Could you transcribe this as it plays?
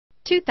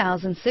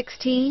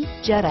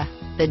2016 Jetta.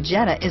 The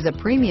Jetta is a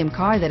premium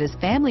car that is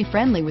family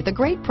friendly with a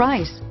great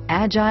price,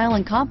 agile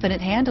and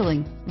confident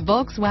handling.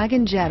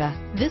 Volkswagen Jetta.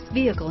 This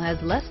vehicle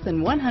has less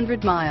than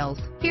 100 miles.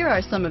 Here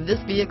are some of this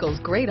vehicle's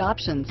great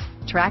options: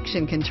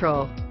 traction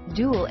control,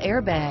 dual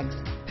airbags,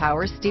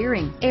 power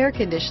steering, air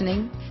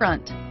conditioning,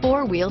 front,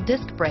 four-wheel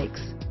disc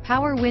brakes,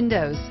 power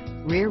windows,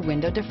 rear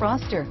window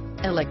defroster,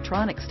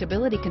 electronic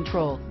stability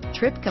control,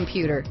 trip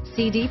computer,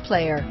 CD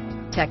player,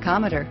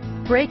 tachometer,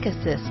 brake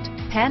assist,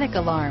 panic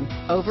alarm,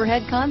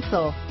 overhead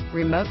console,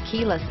 remote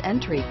keyless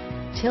entry,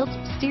 tilt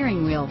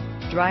steering wheel,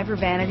 driver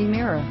vanity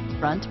mirror,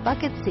 front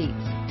bucket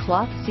seats,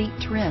 cloth seat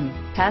trim,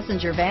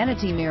 passenger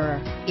vanity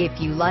mirror. If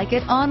you like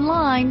it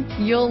online,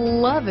 you'll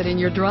love it in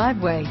your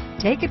driveway.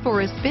 Take it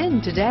for a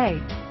spin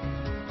today.